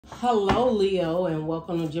Hello, Leo, and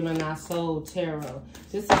welcome to Gemini Soul Tarot.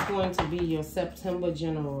 This is going to be your September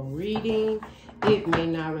general reading. It may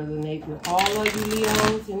not resonate with all of you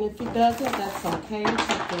Leos, and if it doesn't, that's okay.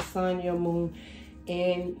 Check your sun, your moon,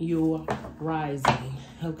 and your rising.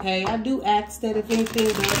 Okay, I do ask that if anything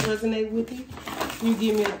does resonate with you, you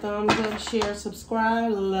give me a thumbs up, share,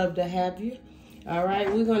 subscribe. Love to have you. All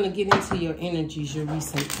right, we're going to get into your energies, your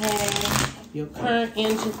recent past, your current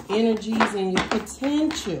energies, and your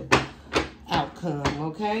potential outcome,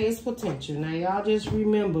 okay? It's potential. Now, y'all just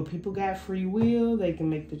remember, people got free will. They can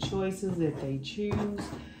make the choices that they choose,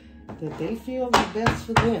 that they feel is best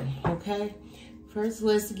for them, okay? First,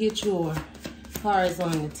 let's get your cards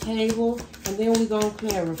on the table, and then we're going to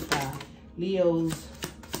clarify Leo's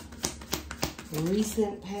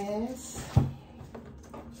recent past.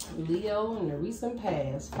 Leo in the recent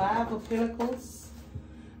past. 5 of Pentacles,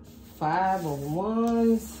 5 of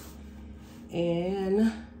Wands,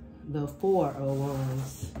 and the 4 of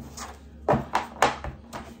Wands.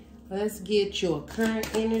 Let's get your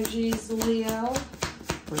current energies, Leo,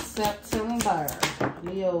 for September.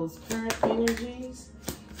 Leo's current energies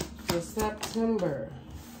for September.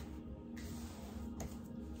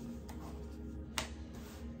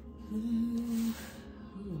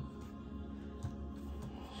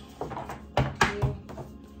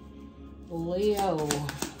 Leo,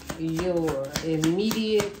 your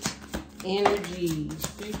immediate energies,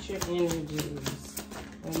 future energies,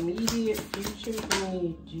 immediate future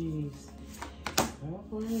energies. All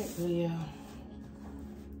right, Leo.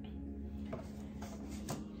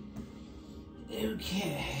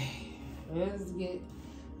 Okay, let's get,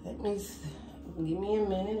 give me a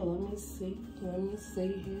minute, let me see here, let me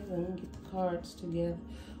get the cards together.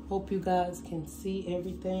 Hope you guys can see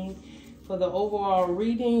everything. For the overall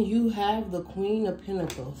reading, you have the Queen of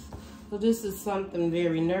Pentacles. So this is something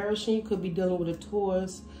very nourishing. You could be dealing with a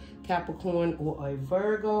Taurus, Capricorn, or a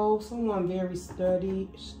Virgo. Someone very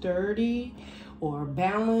sturdy or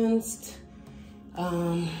balanced.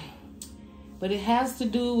 But it has to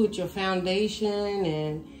do with your foundation,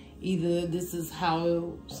 and either this is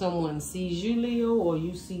how someone sees you, Leo, or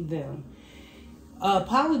you see them.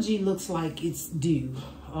 Apology looks like it's due.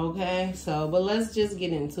 Okay, so, but let's just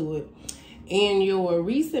get into it. In your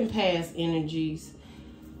recent past energies,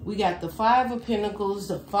 we got the 5 of Pentacles,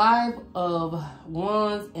 the 5 of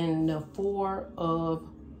Wands, and the 4 of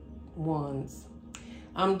Wands.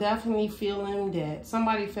 I'm definitely feeling that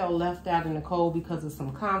somebody felt left out in the cold because of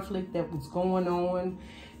some conflict that was going on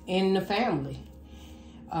in the family.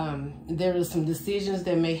 There are some decisions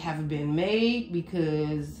that may have been made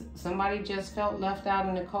because somebody just felt left out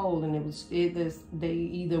in the cold, and they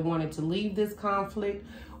either wanted to leave this conflict,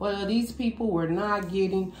 or these people were not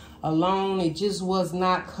getting along. It just was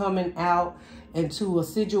not coming out into a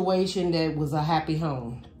situation that was a happy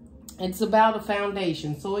home. It's about a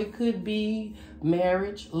foundation, so it could be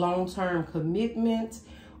marriage, long-term commitment,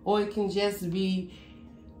 or it can just be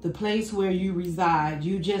the place where you reside.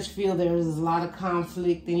 You just feel there is a lot of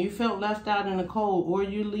conflict and you felt left out in the cold, or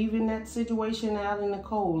you leaving that situation out in the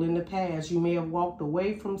cold in the past. You may have walked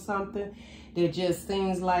away from something that just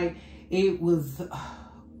seems like it was,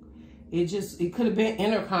 it could have been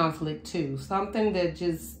inner conflict too. Something that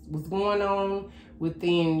just was going on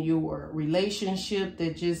within your relationship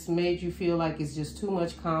that just made you feel like it's just too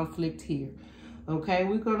much conflict here. Okay,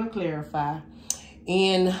 we're going to clarify.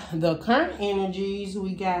 In the current energies,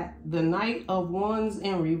 we got the Knight of Wands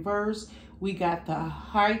in reverse. We got the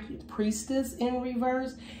High Priestess in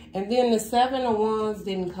reverse. And then the 7 of Wands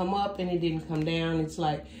didn't come up and it didn't come down. It's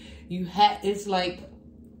like it's like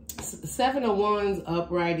 7 of Wands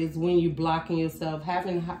upright is when you're blocking yourself,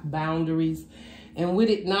 having boundaries. And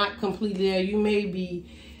with it not completely there, you may be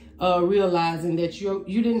realizing that you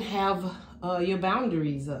didn't have your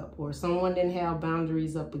boundaries up, or someone didn't have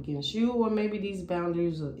boundaries up against you, or maybe these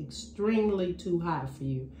boundaries are extremely too high for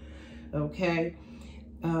you. Okay.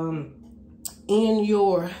 In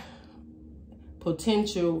your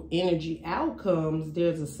potential energy outcomes,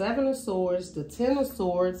 there's a 7 of Swords, the 10 of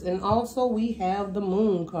Swords, and also we have the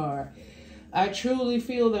Moon card. I truly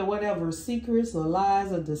feel that whatever secrets or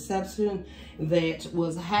lies or deception that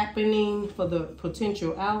was happening for the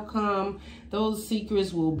potential outcome, those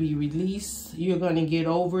secrets will be released. You're going to get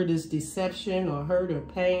over this deception or hurt or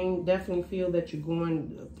pain. Definitely feel that you're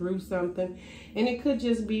going through something. And it could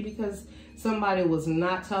just be because somebody was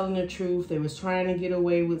not telling the truth. They was trying to get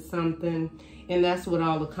away with something. And that's what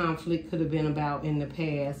all the conflict could have been about in the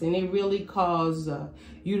past. And it really caused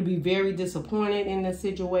you to be very disappointed in the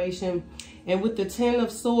situation. And with the 10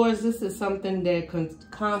 of Swords, this is something that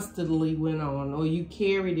constantly went on, or you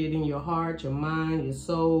carried it in your heart, your mind, your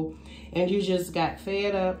soul, and you just got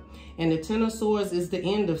fed up. And the 10 of Swords is the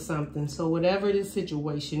end of something. So whatever this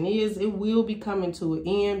situation is, it will be coming to an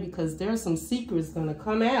end, because there's some secrets going to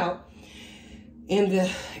come out in the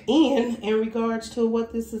end in regards to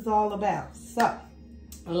what this is all about. So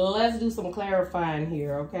let's do some clarifying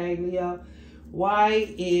here, okay, Leo?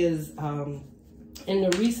 Why is in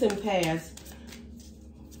the recent past,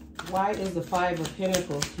 why is the 5 of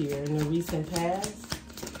Pentacles here in the recent past?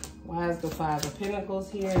 Why is the 5 of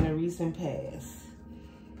Pentacles here in the recent past?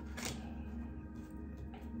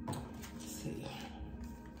 Let's see.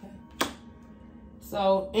 Okay.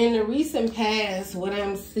 So in the recent past, what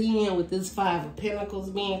I'm seeing with this 5 of Pentacles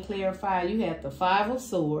being clarified, you had the 5 of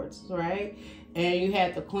Swords, right? And you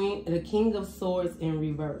had the King of Swords in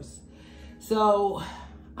reverse. So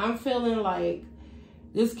I'm feeling like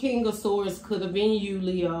this King of Swords could have been you,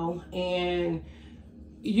 Leo, and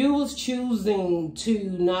you was choosing to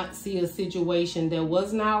not see a situation that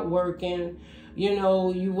was not working. You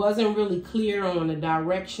know, you wasn't really clear on the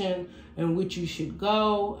direction in which you should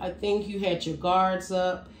go. I think you had your guards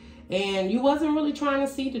up, and you wasn't really trying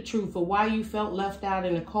to see the truth of why you felt left out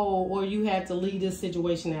in the cold, or you had to leave this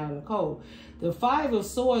situation out in the cold. The 5 of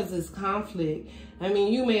Swords is conflict. I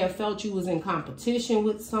mean, you may have felt you was in competition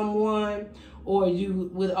with someone, or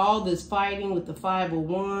you, with all this fighting with the 5 of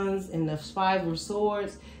Wands and the 5 of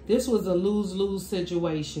Swords, this was a lose-lose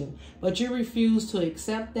situation. But you refused to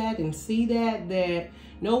accept that and see that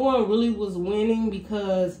no one really was winning,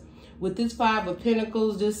 because with this 5 of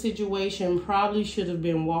Pentacles, this situation probably should have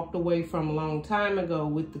been walked away from a long time ago.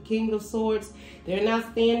 With the King of Swords, they're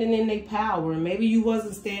not standing in their power. And maybe you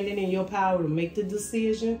wasn't standing in your power to make the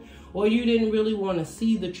decision, or you didn't really want to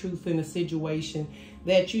see the truth in a situation,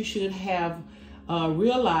 that you should have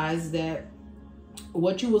realized that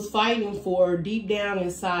what you was fighting for deep down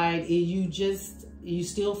inside is you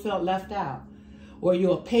still felt left out, or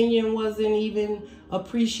your opinion wasn't even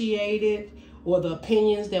appreciated, or the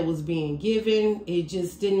opinions that was being given, it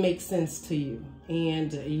just didn't make sense to you,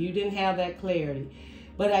 and you didn't have that clarity.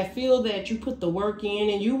 But I feel that you put the work in,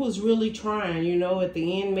 and you was really trying. You know, at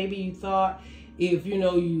the end, maybe you thought if, you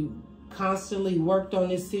know, you constantly worked on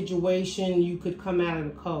this situation, you could come out of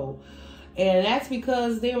the cold. And that's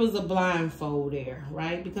because there was a blindfold there,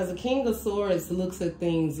 right? Because the King of Swords looks at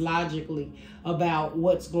things logically about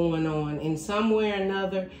what's going on. And somewhere or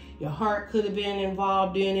another, your heart could have been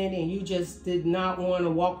involved in it, and you just did not want to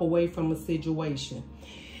walk away from a situation.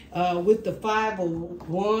 With the 5 of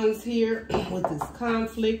Wands here, with this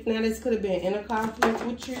conflict, now this could have been inner conflict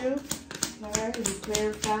with you. All right, let me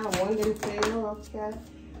clarify. One didn't fail, okay.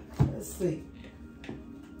 Let's see.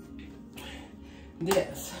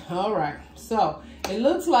 This, all right. So it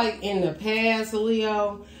looks like in the past,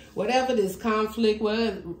 Leo, whatever this conflict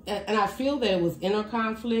was, and I feel that it was inner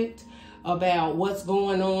conflict about what's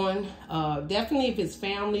going on. Definitely if it's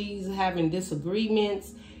families having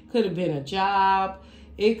disagreements, could have been a job,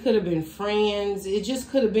 it could have been friends, it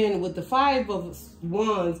just could have been with the 5 of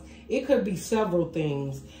Wands, it could be several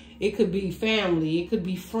things. It could be family, it could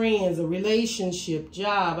be friends, a relationship,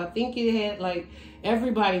 job. I think it had like,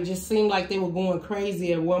 everybody just seemed like they were going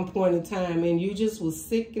crazy at one point in time, and you just was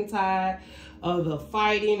sick and tired of the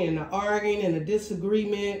fighting and the arguing and the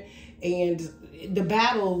disagreement, and the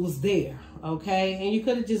battle was there, okay? And you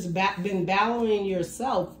could have just been battling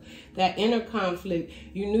yourself, that inner conflict.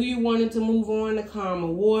 You knew you wanted to move on to calmer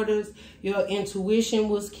waters. Your intuition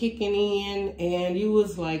was kicking in, and you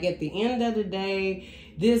was like, at the end of the day,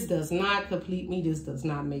 this does not complete me. This does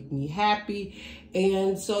not make me happy.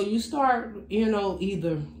 And so you start, you know,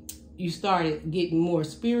 either you started getting more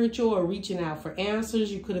spiritual or reaching out for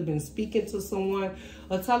answers. You could have been speaking to someone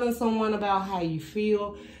or telling someone about how you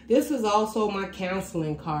feel. This is also my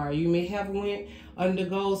counseling card. You may have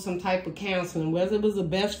undergo some type of counseling, whether it was a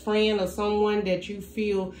best friend or someone that you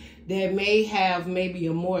feel that may have maybe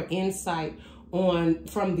a more insight on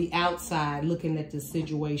from the outside looking at this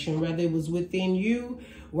situation, whether it was within you,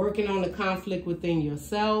 working on the conflict within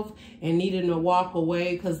yourself and needing to walk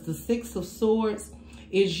away, because the 6 of Swords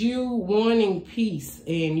is you wanting peace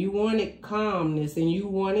and you wanted calmness and you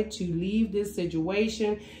wanted to leave this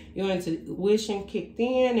situation. Your intuition kicked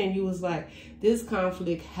in and you was like, this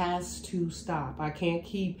conflict has to stop. I can't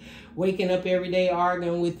keep waking up every day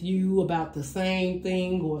arguing with you about the same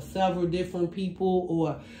thing or several different people,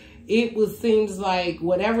 or it seems like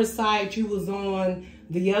whatever side you was on,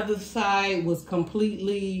 the other side was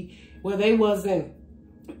completely, well, they wasn't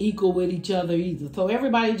equal with each other either. So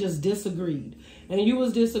everybody just disagreed. And you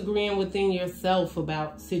was disagreeing within yourself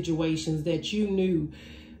about situations that you knew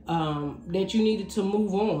that you needed to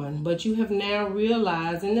move on. But you have now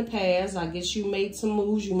realized in the past, I guess you made some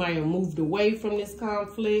moves. You might have moved away from this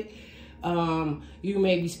conflict. You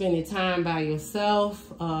may be spending time by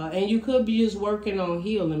yourself. And you could be just working on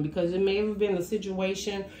healing, because it may have been a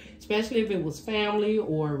situation, especially if it was family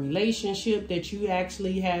or a relationship, that you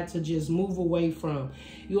actually had to just move away from.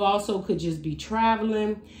 You also could just be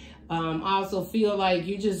traveling. I also feel like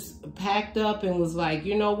you just packed up and was like,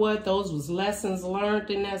 you know what, those was lessons learned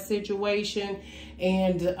in that situation.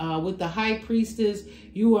 And with the High Priestess,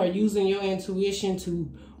 you are using your intuition to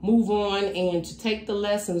move on and to take the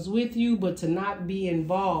lessons with you, but to not be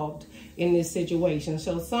involved in this situation.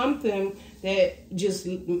 So something that just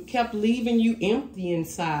kept leaving you empty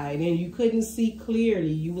inside, and you couldn't see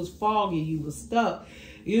clearly. You was foggy, you was stuck.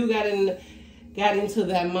 You got into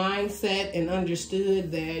that mindset and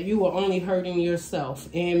understood that you were only hurting yourself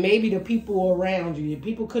and maybe the people around you.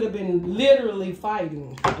 People could have been literally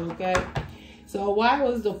fighting, okay? So why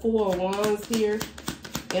was the Four of Wands here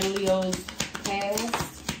in Leo's past?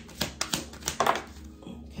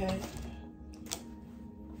 Okay.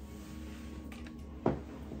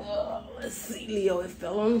 Let's see, Leo, it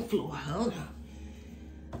fell on the floor. Hold on.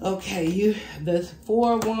 Okay, the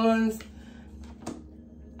Four of Wands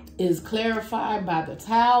is clarified by the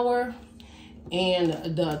Tower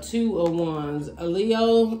and the Two of Wands.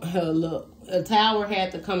 Leo, look, a Tower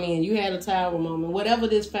had to come in. You had a Tower moment. Whatever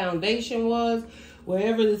this foundation was,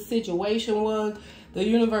 wherever this situation was, the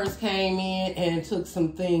universe came in and took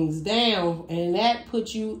some things down, and that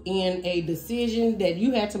put you in a decision that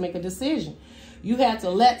you had to make a decision. You had to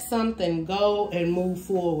let something go and move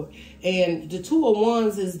forward. And the Two of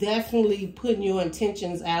Wands is definitely putting your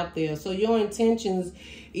intentions out there. So your intentions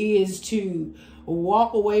is to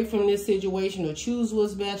walk away from this situation or choose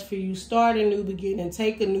what's best for you, start a new beginning,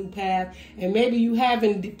 take a new path. And maybe you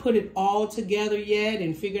haven't put it all together yet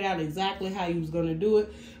and figured out exactly how you was going to do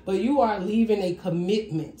it, but you are leaving a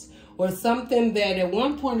commitment or something that at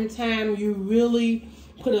one point in time you really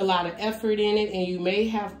put a lot of effort in it, and you may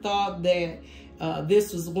have thought that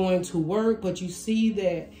this was going to work, but you see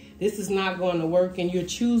that this is not going to work, and you're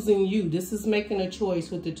choosing you. This is making a choice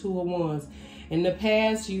with the Two of Wands. In the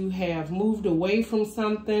past, you have moved away from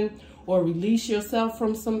something or release yourself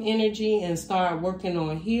from some energy and start working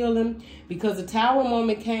on healing, because the Tower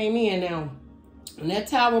moment came in. Now, when that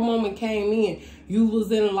Tower moment came in, you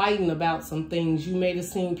was enlightened about some things. You may have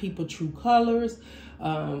seen people true colors,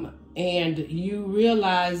 and you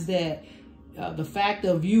realized that the fact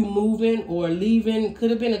of you moving or leaving could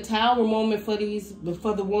have been a Tower moment for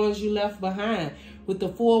the ones you left behind. With the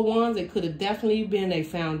Four of Wands, it could have definitely been a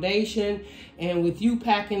foundation. And with you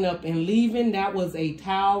packing up and leaving, that was a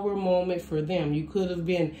Tower moment for them. You could have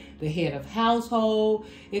been the head of household.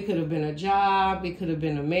 It could have been a job. It could have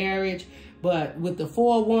been a marriage. But with the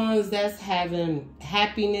Four of Wands, that's having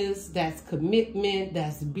happiness. That's commitment.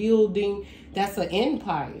 That's building. That's an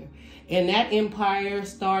empire. And that empire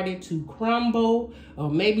started to crumble, or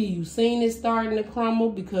maybe you've seen it starting to crumble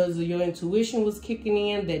because your intuition was kicking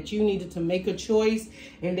in that you needed to make a choice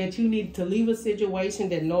and that you needed to leave a situation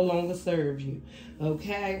that no longer serves you,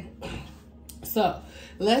 okay? So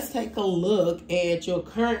let's take a look at your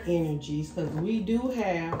current energies, because we do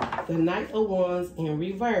have the Knight of Wands in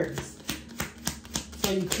reverse.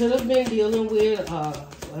 So you could have been dealing with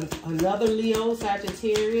another Leo,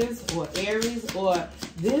 Sagittarius, or Aries, or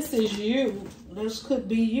this is you. This could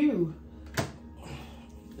be you.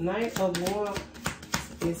 Knight of Wands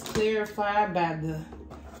is clarified by the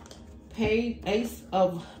Ace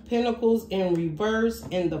of Pentacles in reverse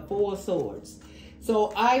and the Four of Swords.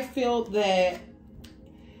 So I felt that,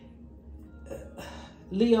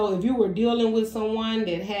 Leo, if you were dealing with someone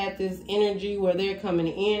that had this energy where they're coming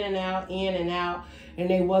in and out, and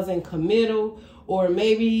they wasn't committal, or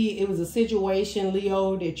maybe it was a situation,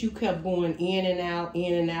 Leo, that you kept going in and out,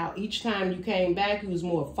 in and out. Each time you came back, you was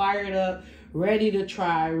more fired up, ready to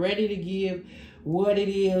try, ready to give what it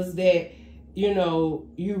is that, you know,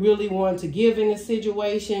 you really wanted to give in the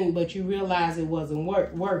situation, but you realized it wasn't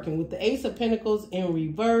working. With the Ace of Pentacles in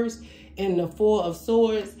reverse and the Four of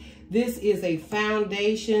Swords, this is a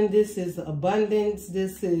foundation. This is abundance.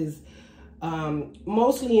 This is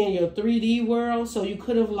mostly in your 3D world. So you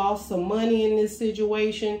could have lost some money in this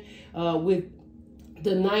situation. With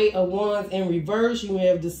the Knight of Wands in reverse. You may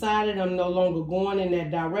have decided I'm no longer going in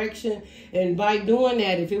that direction. And by doing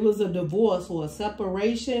that, if it was a divorce or a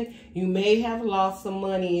separation, you may have lost some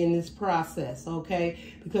money in this process, okay?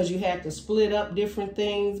 Because you had to split up different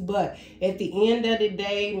things. But at the end of the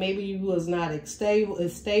day, maybe you was not as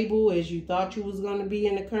stable as you thought you was going to be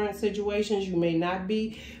in the current situations. You may not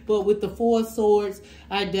be. But with the Four of Swords,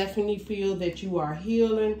 I definitely feel that you are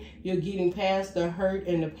healing. You're getting past the hurt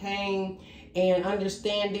and the pain, and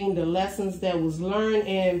understanding the lessons that was learned.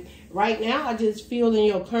 And right now, I just feel in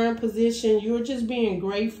your current position, you're just being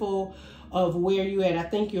grateful of where you're at. I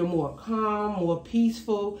think you're more calm, more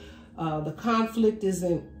peaceful. The conflict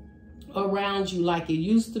isn't around you like it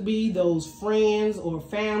used to be. Those friends or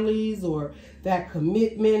families or that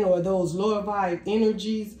commitment or those lower vibe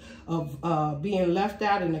energies of being left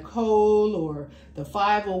out in the cold, or the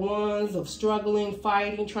Five of Wands of struggling,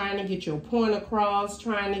 fighting, trying to get your point across,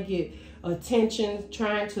 trying to get attention,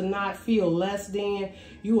 trying to not feel less than.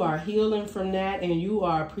 You are healing from that, and you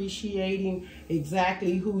are appreciating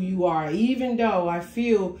exactly who you are, even though I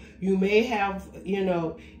feel you may have, you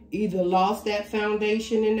know, either lost that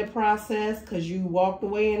foundation in the process because you walked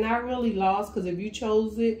away, and not really lost, because if you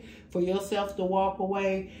chose it for yourself to walk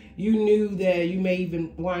away, you knew that you may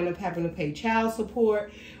even wind up having to pay child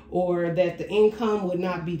support, or that the income would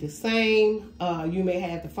not be the same. You may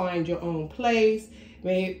have to find your own place,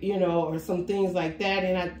 you know, or some things like that.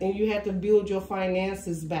 And you have to build your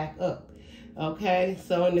finances back up. Okay,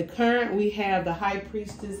 so in the current, we have the High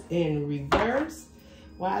Priestess in reverse.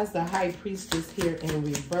 Why is the High Priestess here in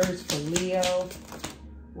reverse for Leo?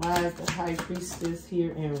 Why is the High Priestess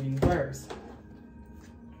here in reverse?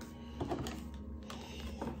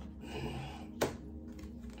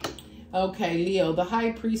 Okay, Leo, the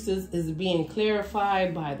High Priestess is being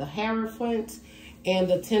clarified by the Hierophant and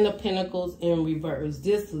the Ten of Pentacles in reverse.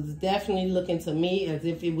 This is definitely looking to me as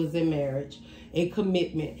if it was a marriage, a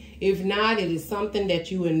commitment. If not, it is something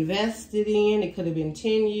that you invested in. It could have been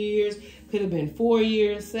 10 years, could have been 4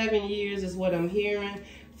 years, 7 years is what I'm hearing,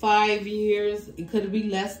 5 years. It could be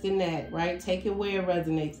less than that, right? Take it where it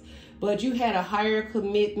resonates. But you had a higher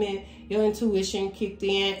commitment. Your intuition kicked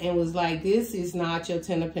in and was like, this is not your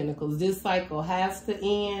Ten of Pentacles. This cycle has to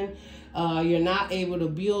end. You're not able to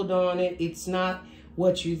build on it. It's not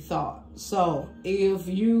what you thought. So if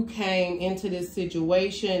you came into this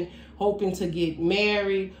situation hoping to get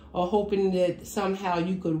married, or hoping that somehow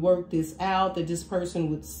you could work this out, that this person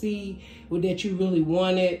would see that you really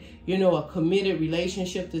wanted, you know, a committed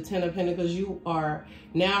relationship, the Ten of Pentacles, you are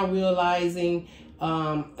now realizing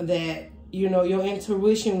that, you know, your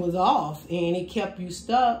intuition was off and it kept you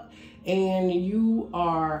stuck. And you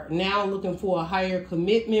are now looking for a higher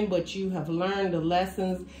commitment, but you have learned the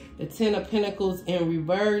lessons. The Ten of Pentacles in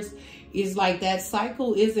reverse is like that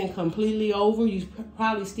cycle isn't completely over. You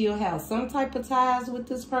probably still have some type of ties with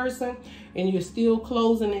this person, and you're still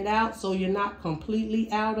closing it out, so you're not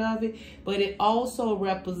completely out of it. But it also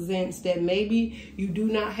represents that maybe you do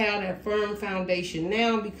not have that firm foundation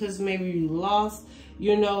now, because maybe you lost,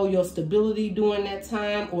 you know, your stability during that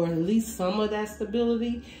time, or at least some of that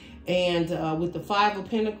stability. And with the Five of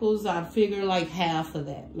Pentacles, I figure like half of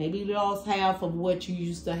that. Maybe you lost half of what you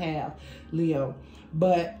used to have, Leo.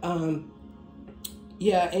 But,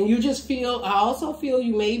 yeah, and you just feel, I also feel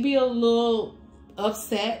you may be a little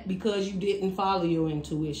upset because you didn't follow your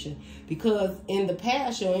intuition. Because in the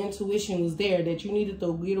past, your intuition was there that you needed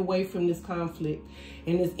to get away from this conflict.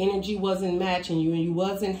 And this energy wasn't matching you, and you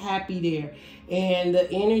wasn't happy there. And the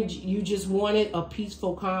energy, you just wanted a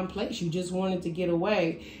peaceful, calm place. You just wanted to get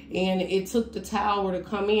away. And it took the Tower to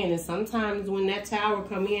come in. And sometimes when that Tower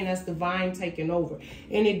come in, that's divine taking over.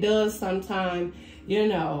 And it does sometimes, you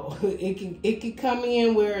know, it can come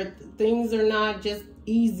in where things are not just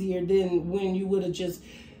easier than when you would have just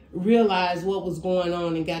realized what was going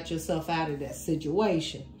on and got yourself out of that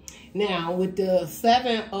situation. Now, with the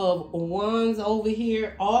Seven of Wands over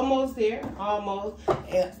here, almost there, almost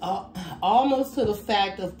to the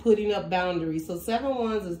fact of putting up boundaries. So Seven of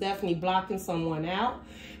Wands is definitely blocking someone out.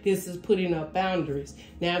 This is putting up boundaries.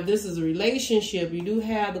 Now, if this is a relationship, you do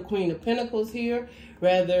have the Queen of Pentacles here.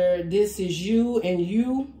 Whether this is you and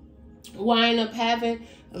you wind up having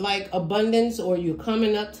like abundance, or you're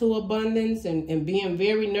coming up to abundance and being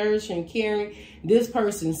very nourished and caring, this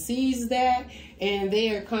person sees that, and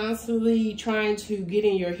they are constantly trying to get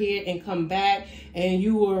in your head and come back, and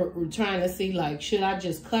you were trying to see, like, should I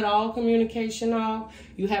just cut all communication off?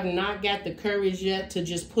 You have not got the courage yet to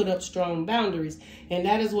just put up strong boundaries, and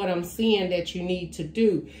that is what I'm seeing that you need to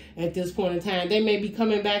do at this point in time. They may be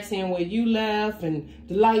coming back saying, well, you left, and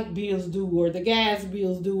the light bills due, or the gas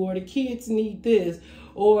bills due, or the kids need this,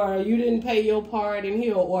 or you didn't pay your part in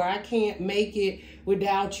here, or I can't make it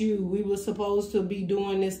without you. We were supposed to be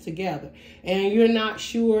doing this together. And you're not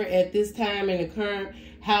sure at this time in the current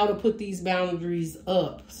how to put these boundaries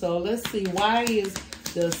up. So let's see, why is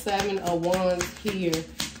the 7 of Wands here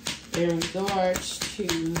in regards to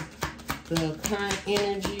the current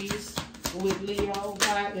energies with Leo?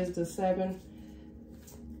 Why is the 7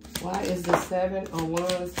 of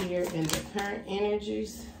Wands here in the current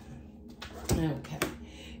energies?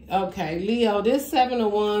 Okay, Leo, this 7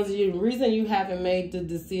 of Wands, the reason you haven't made the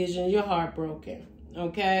decision, you're heartbroken,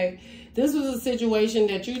 okay? This was a situation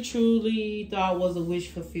that you truly thought was a wish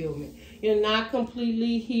fulfillment. You're not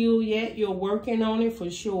completely healed yet. You're working on it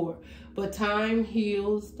for sure. But time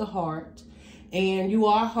heals the heart. And you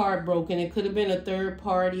are heartbroken. It could have been a third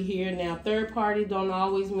party here. Now, third party don't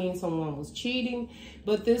always mean someone was cheating.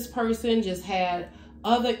 But this person just had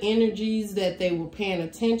other energies that they were paying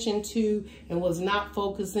attention to and was not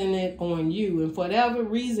focusing it on you. And for whatever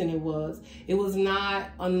reason it was not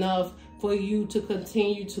enough for you to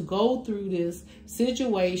continue to go through this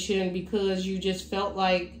situation, because you just felt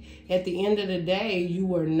like at the end of the day, you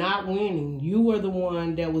were not winning. You were the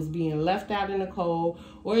one that was being left out in the cold,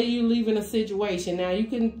 or you leaving a situation. Now, you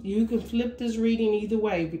can flip this reading either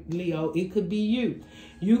way, Leo. It could be you.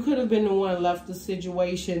 You could have been the one left the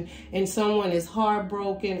situation, and someone is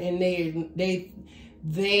heartbroken, and they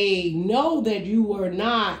know that you were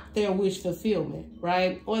not their wish fulfillment,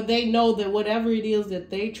 right? Or they know that whatever it is that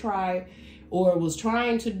they tried or was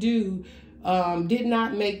trying to do did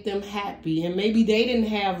not make them happy. And maybe they didn't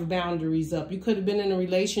have boundaries up. You could have been in a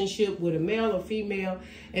relationship with a male or female,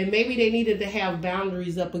 and maybe they needed to have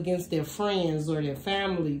boundaries up against their friends or their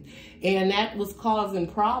family. And that was causing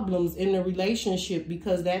problems in the relationship,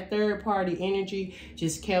 because that third party energy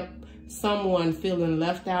just kept someone feeling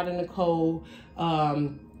left out in the cold.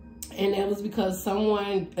 And that was because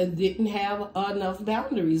someone didn't have enough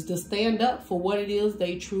boundaries to stand up for what it is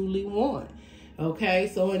they truly want. Okay,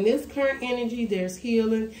 so in this current energy, there's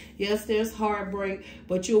healing. Yes, there's heartbreak,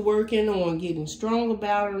 but you're working on getting stronger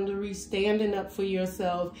boundaries, standing up for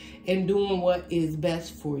yourself, and doing what is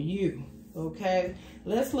best for you. Okay,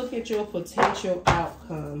 let's look at your potential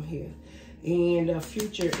outcome here and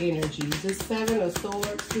future energies. This 7 of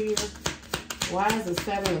Swords here. Why is the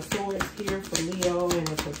 7 of Swords here for Leo and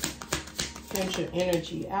a potential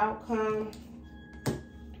energy outcome?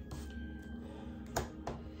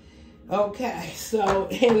 Okay, so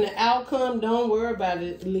in the outcome, don't worry about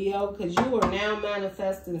it, Leo, because you are now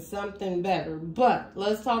manifesting something better. But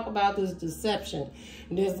let's talk about this deception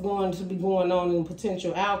that's going to be going on in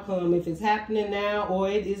potential outcome, if it's happening now or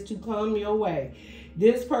it is to come your way.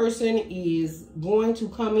 This person is going to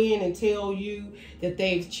come in and tell you that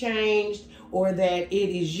they've changed, or that it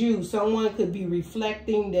is you. Someone could be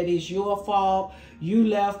reflecting that it's your fault. You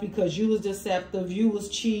left because you was deceptive. You was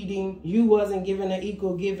cheating. You wasn't giving an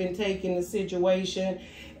equal give and take in the situation.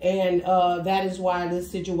 And that is why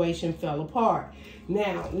this situation fell apart.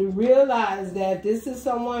 Now, you realize that this is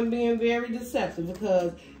someone being very deceptive,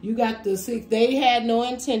 because you got the 6. They had no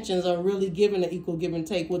intentions of really giving an equal give and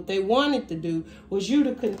take. What they wanted to do was you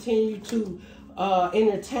to continue to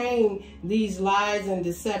entertain these lies and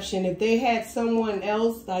deception. If they had someone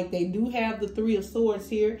else, like they do have the 3 of Swords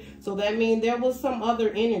here, so that means there was some other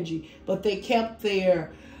energy, but they kept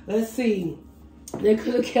their, let's see, they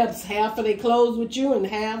could have kept half of their clothes with you and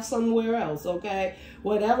half somewhere else, okay?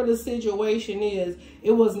 Whatever the situation is,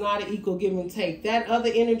 it was not an equal give and take. That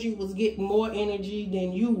other energy was getting more energy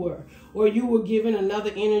than you were, or you were giving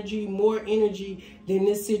another energy more energy than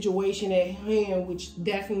this situation at hand, which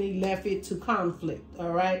definitely left it to conflict,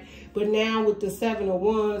 all right? But now with the 7 of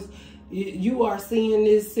Wands, you are seeing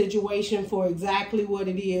this situation for exactly what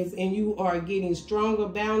it is, and you are getting stronger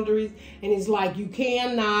boundaries, and it's like you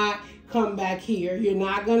cannot come back here. You're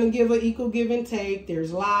not going to give an equal give and take.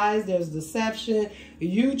 There's lies, there's deception.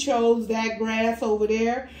 You chose that grass over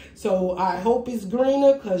there, so I hope it's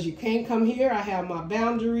greener, because you can't come here. I have my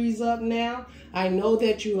boundaries up now. I know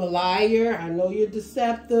that you're a liar. I know you're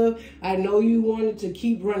deceptive. I know you wanted to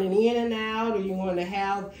keep running in and out, or you want to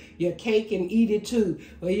have your cake and eat it too.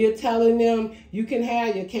 But you're telling them you can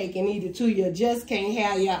have your cake and eat it too. You just can't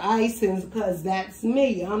have your icing, because that's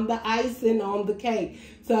me. I'm the icing on the cake.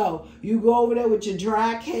 So you go over there with your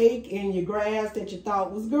dry cake and your grass that you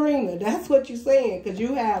thought was greener. That's what you're saying, because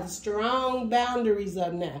you have strong boundaries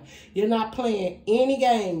up now. You're not playing any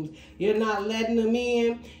games. You're not letting them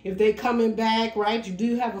in. If they coming back, right, you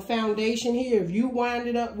do have a foundation here. If you wind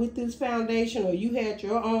it up with this foundation, or you had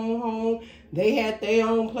your own home, they had their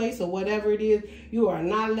own place or whatever it is, you are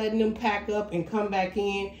not letting them pack up and come back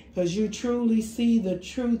in, because you truly see the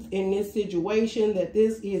truth in this situation, that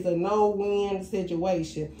this is a no-win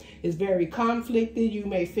situation. It's very conflicted. You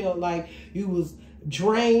may feel like you was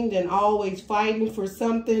drained and always fighting for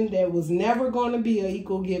something that was never going to be an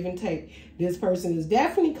equal give and take. This person is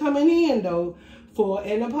definitely coming in, though, for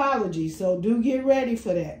an apology. So do get ready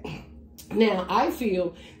for that. Now, I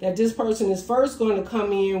feel that this person is first going to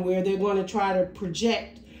come in where they're going to try to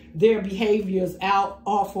project their behaviors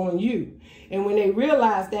off on you. And when they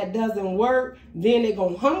realize that doesn't work, then they're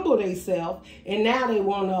going to humble themselves. And now they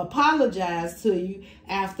want to apologize to you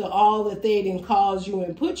after all that they didn't cause you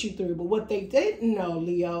and put you through. But what they didn't know,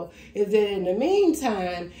 Leo, is that in the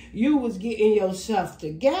meantime, you was getting yourself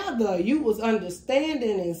together. You was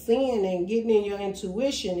understanding and seeing and getting in your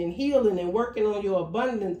intuition and healing and working on your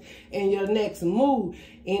abundance and your next move.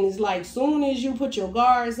 And it's like soon as you put your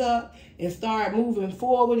guards up and start moving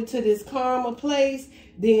forward to this karma place,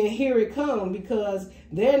 then here it comes, because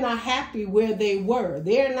they're not happy where they were.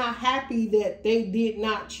 They're not happy that they did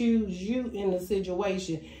not choose you in the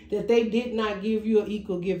situation, that they did not give you an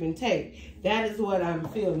equal give and take. That is what I'm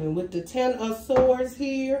feeling. With the Ten of Swords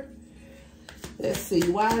here, let's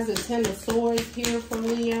see, why is the Ten of Swords here for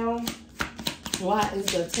Leo? Why is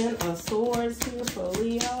the Ten of Swords here for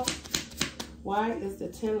Leo? Why is the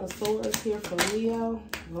Ten of Swords here for Leo?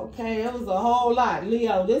 Okay, it was a whole lot.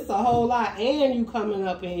 Leo, this is a whole lot. And you coming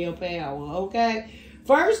up in your power, okay?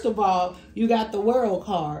 First of all, you got the World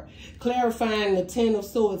card, clarifying the Ten of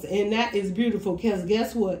Swords. And that is beautiful, because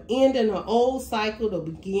guess what? Ending an old cycle to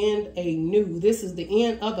begin a new. This is the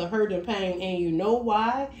end of the hurt and pain. And you know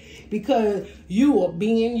why? Because you are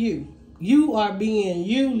being you. You are being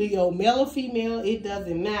you, Leo, male or female, it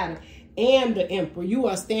doesn't matter. And the Emperor, you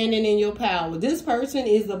are standing in your power. This person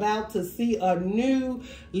is about to see a new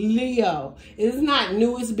Leo. It's not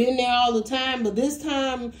new, it's been there all the time, but this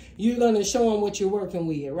time you're going to show them what you're working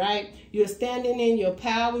with, right? You're standing in your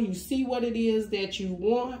power. You see what it is that you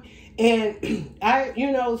want. And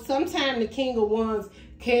sometimes the King of Wands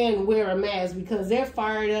can wear a mask because they're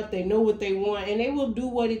fired up, they know what they want, and they will do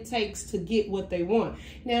what it takes to get what they want.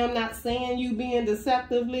 Now, I'm not saying you being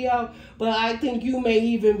deceptive, Leo, but I think you may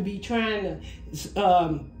even be trying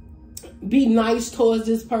to be nice towards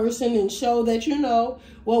this person and show that,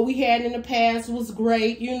 what we had in the past was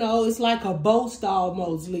great. It's like a boast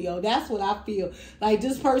almost, Leo. That's what I feel. Like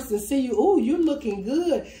this person see you, oh, you're looking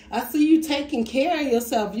good. I see you taking care of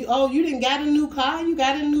yourself. You didn't got a new car, you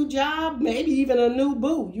got a new job, maybe even a new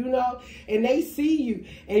boo, and they see you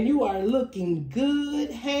and you are looking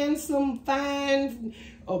good, handsome, fine,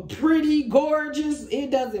 pretty, gorgeous. It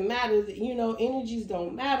doesn't matter. Energies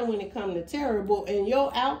don't matter when it comes to terrible. And your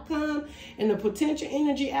outcome and the potential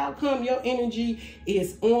energy outcome, your energy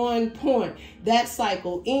is on point. That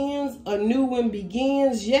cycle ends, a new one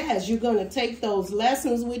begins. Yes, you're going to take those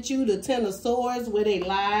lessons with you. The Ten of Swords, where they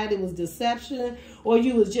lied, it was deception, or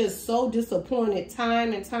you was just so disappointed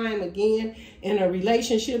time and time again in a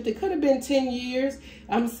relationship that could have been 10 years.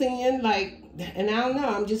 I'm seeing and I don't know,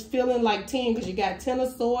 I'm just feeling like 10, because you got Ten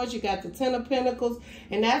of Swords, you got the Ten of Pentacles,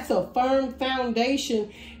 and that's a firm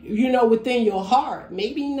foundation, within your heart.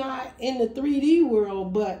 Maybe not in the 3D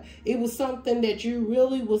world, but it was something that you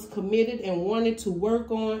really was committed and wanted to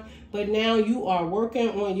work on. But now you are working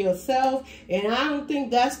on yourself, and I don't think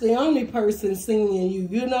that's the only person seeing you,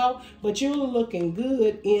 but you're looking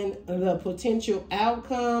good in the potential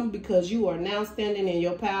outcome, because you are now standing in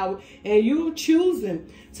your power and you're choosing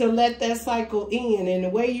to let that cycle end. And the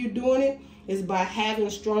way you're doing it is by having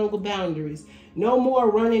stronger boundaries. No more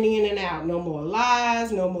running in and out. No more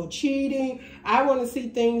lies. No more cheating. I want to see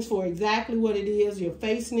things for exactly what it is. You're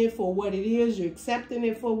facing it for what it is. You're accepting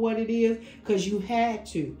it for what it is, because you had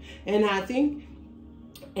to. And I think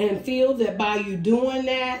and feel that by you doing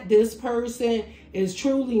that, this person is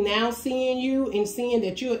truly now seeing you and seeing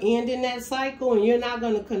that you're ending that cycle, and you're not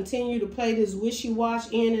going to continue to play this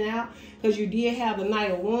wishy-washy in and out, because you did have the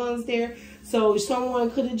Knight of Wands there. So someone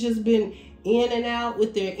could have just been in and out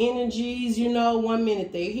with their energies, 1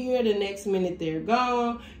 minute they're here, the next minute they're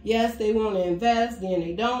gone. Yes, they want to invest, then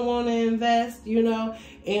they don't want to invest,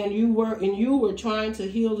 and you were trying to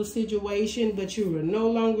heal the situation, but you were no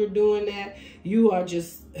longer doing that. You are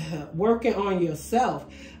just working on yourself.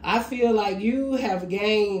 I feel like you have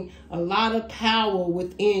gained a lot of power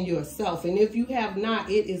within yourself. And if you have not,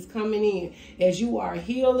 it is coming in as you are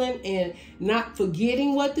healing and not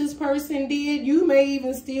forgetting what this person did. You may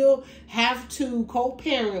even still have to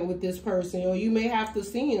co-parent with this person, or you may have to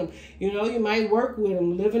see him. You might work with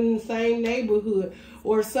him, live in the same neighborhood,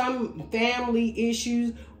 or some family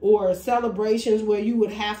issues or celebrations where you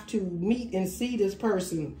would have to meet and see this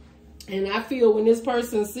person. And I feel when this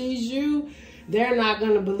person sees you, they're not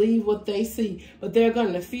going to believe what they see, but they're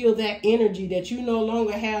going to feel that energy that you no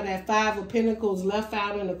longer have that 5 of Pentacles left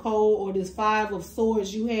out in the cold, or this 5 of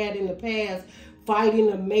Swords you had in the past fighting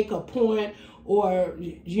to make a point, or,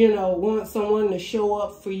 you know, want someone to show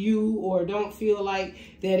up for you, or don't feel like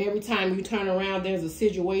that every time you turn around there's a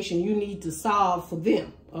situation you need to solve for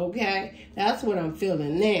them. Okay, that's what I'm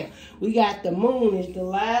feeling. Now, we got the Moon is the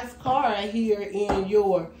last card here in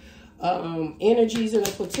your energies and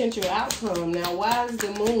a potential outcome. Now, why is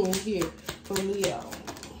the Moon here for Leo?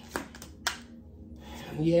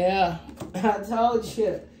 Yeah, I told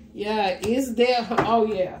you. Yeah, is there?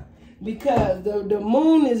 Oh, yeah. Because the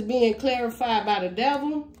Moon is being clarified by the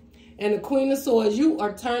Devil and the Queen of Swords. You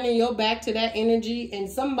are turning your back to that energy, and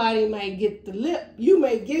somebody might get the lip. You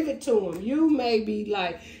may give it to them. You may be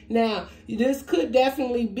like, now, this could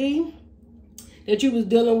definitely be that you was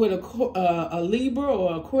dealing with a Libra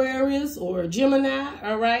or Aquarius or a Gemini,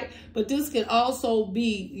 all right? But this could also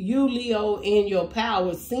be you, Leo, in your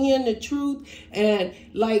power, seeing the truth and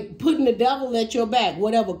like putting the devil at your back,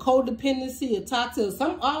 whatever codependency or toxic,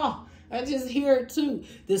 I just hear it too.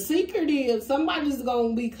 The secret is somebody's going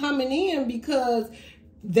to be coming in because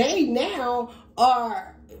they now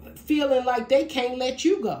are feeling like they can't let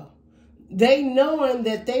you go. They knowing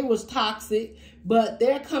that they was toxic, but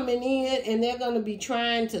they're coming in and they're going to be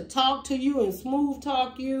trying to talk to you and smooth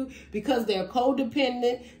talk you because they're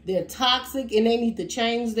codependent, they're toxic, and they need to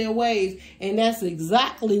change their ways. And that's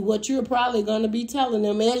exactly what you're probably going to be telling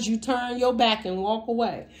them as you turn your back and walk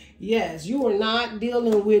away. Yes, you are not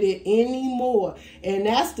dealing with it anymore. And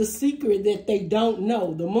that's the secret that they don't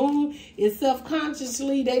know. The Moon is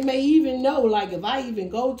self-consciously, they may even know, like if I even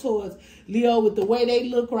go towards Leo with the way they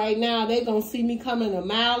look right now, they're going to see me coming a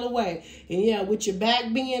mile away. And yeah, with your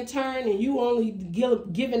back being turned and you only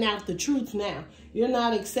giving out the truth now. You're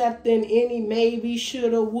not accepting any maybe,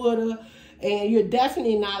 shoulda, woulda. And you're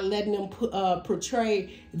definitely not letting them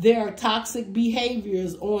portray their toxic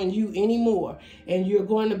behaviors on you anymore. And you're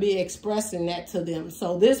going to be expressing that to them.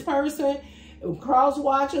 So this person, cross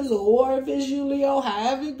watchers, or if it's you, Leo,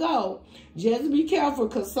 however it go, just be careful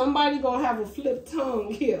because somebody going to have a flipped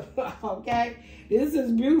tongue here. Okay? This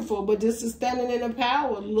is beautiful, but this is standing in the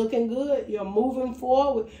power, looking good. You're moving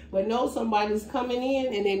forward, but know somebody's coming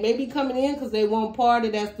in, and they may be coming in because they want part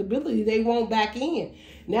of that stability. They want back in.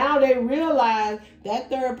 Now they realize that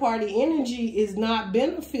third-party energy is not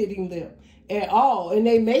benefiting them at all. And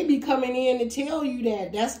they may be coming in to tell you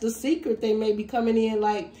that. That's the secret. They may be coming in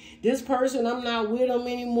like, this person, I'm not with them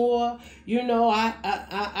anymore. You know,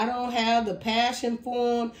 I don't have the passion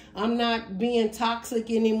for them. I'm not being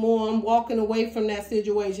toxic anymore. I'm walking away from that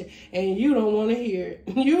situation. And you don't want to hear it.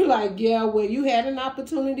 You're like, yeah, well, you had an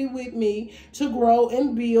opportunity with me to grow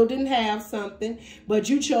and build and have something, but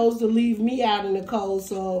you chose to leave me out in the cold.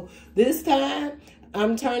 So this time,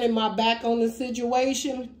 I'm turning my back on the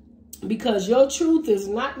situation, because your truth is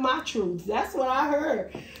not my truth. That's what I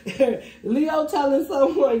heard. Leo telling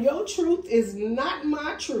someone, your truth is not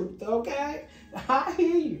my truth, okay? I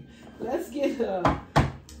hear you. Let me see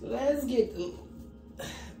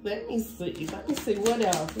what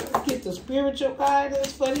else. Let's get the spiritual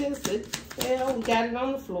guidance for this. Well, we got it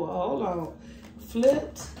on the floor. Hold on.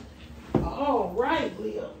 Flipped. All right,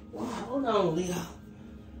 Leo. Well, hold on, Leo.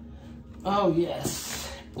 Oh, yes.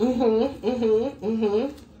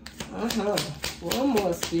 One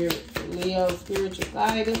more spirit, Leo, spiritual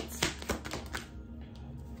guidance.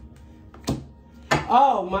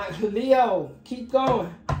 Oh, my Leo, keep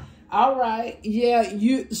going. All right, yeah,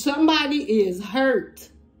 somebody is hurt.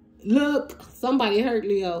 Look, somebody hurt,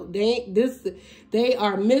 Leo. They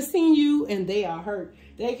are missing you and they are hurt.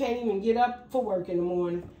 They can't even get up for work in the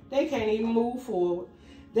morning. They can't even move forward.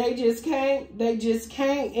 They just can't. They just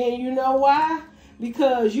can't. And you know why?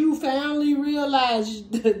 Because you finally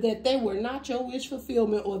realized that they were not your wish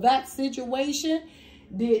fulfillment, or that situation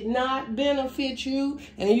did not benefit you.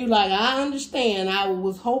 And you like, I understand. I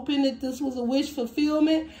was hoping that this was a wish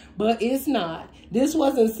fulfillment, but it's not. This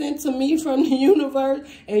wasn't sent to me from the universe.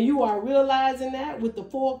 And you are realizing that with the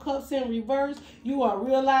 4 cups in reverse, you are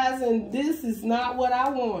realizing this is not what I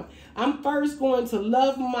want. I'm first going to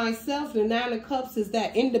love myself. The 9 of Cups is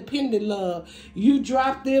that independent love. You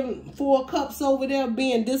drop them 4 cups over there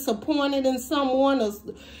being disappointed in someone, or,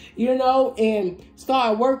 you know, and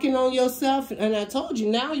start working on yourself. And I told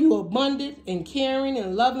you, now you're abundant and caring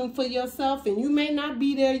and loving for yourself. And you may not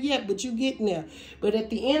be there yet, but you're getting there. But at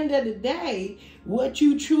the end of the day, what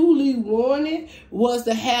you truly wanted was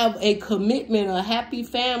to have a commitment, a happy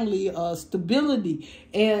family, stability.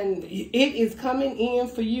 And it is coming in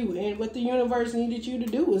for you. And what the universe needed you to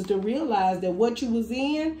do was to realize that what you was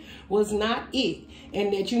in was not it.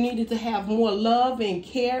 And that you needed to have more love and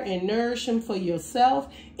care and nourishment for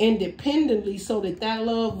yourself independently, so that that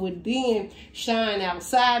love would then shine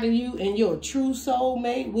outside of you and your true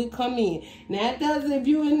soulmate would come in. Now, it doesn't, if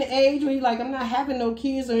you're in the age where you're like, I'm not having no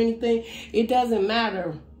kids or anything, it doesn't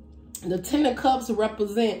matter. The 10 of Cups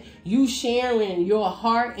represent you sharing your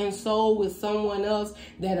heart and soul with someone else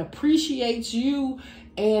that appreciates you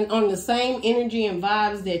and on the same energy and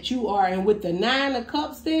vibes that you are. And with the 9 of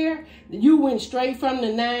Cups there, you went straight from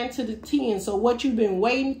the 9 to the 10. So what you've been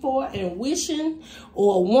waiting for and wishing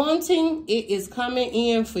or wanting, it is coming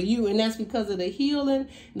in for you. And that's because of the healing,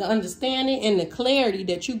 the understanding, and the clarity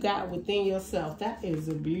that you got within yourself. That is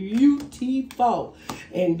beautiful.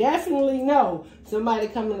 And definitely know somebody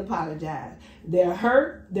come and apologize. They're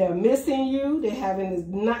hurt. They're missing you. They're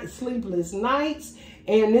having this sleepless nights.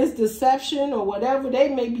 And this deception or whatever, they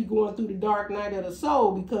may be going through the dark night of the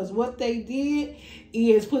soul, because what they did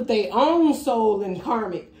is put their own soul in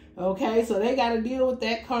karmic. Okay, so they got to deal with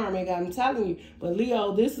that karmic, I'm telling you. But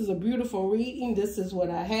Leo, this is a beautiful reading. This is what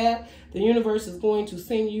I have. The universe is going to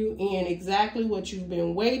send you in exactly what you've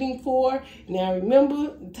been waiting for. Now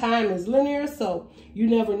remember, time is linear, so you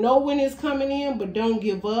never know when it's coming in, but don't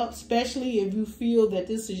give up, especially if you feel that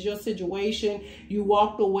this is your situation. You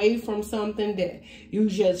walked away from something that you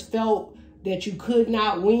just felt that you could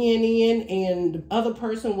not win in, and the other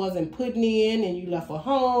person wasn't putting in, and you left a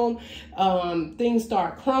home. Things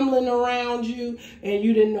start crumbling around you, and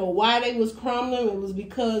you didn't know why they was crumbling. It was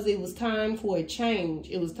because it was time for a change.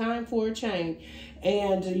 It was time for a change.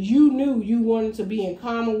 And you knew you wanted to be in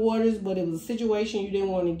calmer waters, but it was a situation you didn't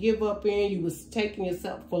want to give up in. You was taking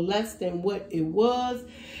yourself for less than what it was.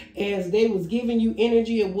 As they was giving you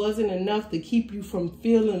energy, it wasn't enough to keep you from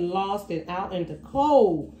feeling lost and out in the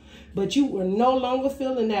cold. But you were no longer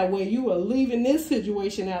feeling that way. You were leaving this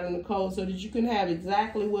situation out in the cold so that you can have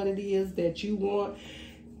exactly what it is that you want.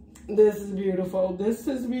 This is beautiful. This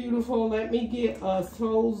is beautiful. Let me get a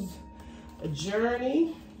soul's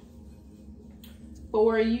journey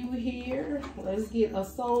for you here. Let's get a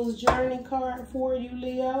soul's journey card for you,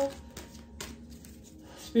 Leo.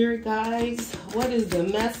 Spirit guides, what is the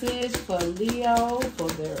message for Leo for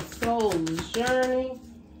their soul's journey?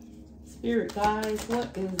 Spirit guides,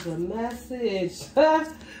 what is the message?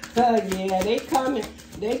 Yeah, they coming.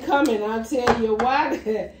 They coming. I'll tell you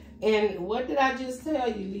why. And what did I just tell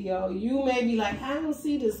you, Leo? You may be like, I don't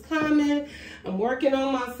see this coming. I'm working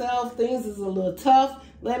on myself. Things is a little tough.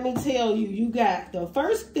 Let me tell you, you got the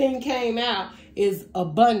first thing came out is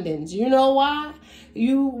abundance. You know why?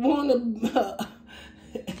 You want to...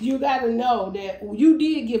 You got to know that you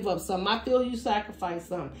did give up something. I feel you sacrificed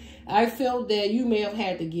something. I felt that you may have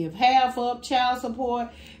had to give half up child support.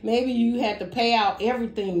 Maybe you had to pay out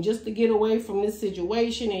everything just to get away from this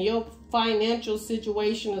situation, and your financial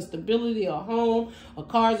situation, a stability, a home, a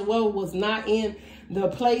car as well was not in the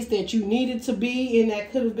place that you needed to be, and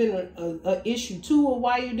that could have been a issue too of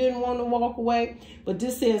why you didn't want to walk away. But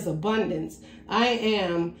this says abundance. I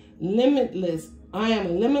am limitless. I am a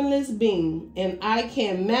limitless being, and I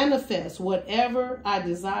can manifest whatever I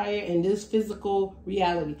desire in this physical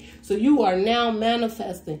reality. So you are now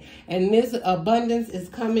manifesting, and this abundance is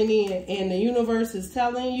coming in, and the universe is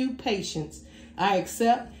telling you patience. I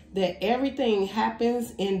accept that everything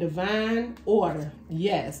happens in divine order.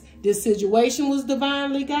 Yes, this situation was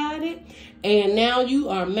divinely guided, and now you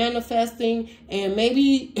are manifesting, and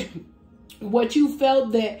maybe what you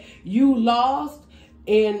felt that you lost,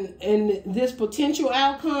 and this potential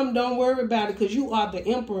outcome, don't worry about it, because you are the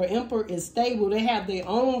emperor. Emperor is stable. They have their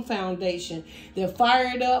own foundation. They're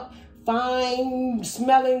fired up, fine,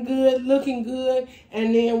 smelling good, looking good.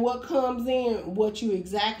 And then what comes in, what you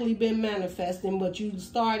exactly been manifesting, but you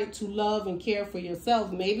started to love and care for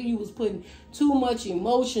yourself. Maybe you was putting too much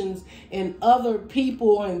emotions in other people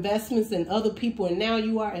or investments in other people, and now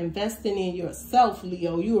you are investing in yourself,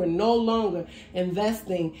 Leo. You are no longer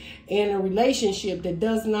investing in a relationship that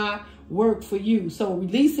does not work for you. So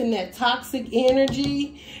releasing that toxic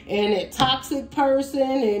energy and that toxic person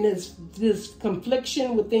and this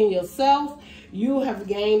confliction within yourself, you have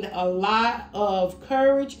gained a lot of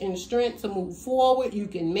courage and strength to move forward. You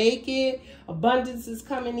can make it. Abundance is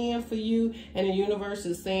coming in for you, and the universe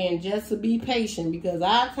is saying just to be patient, because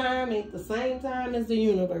our time ain't the same time as the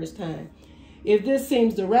universe time. If this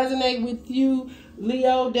seems to resonate with you,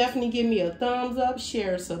 Leo, definitely give me a thumbs up,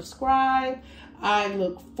 share, subscribe. I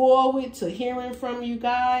look forward to hearing from you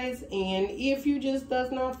guys. And if you just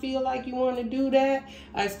does not feel like you want to do that,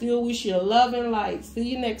 I still wish you love and light. See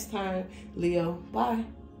you next time, Leo. Bye.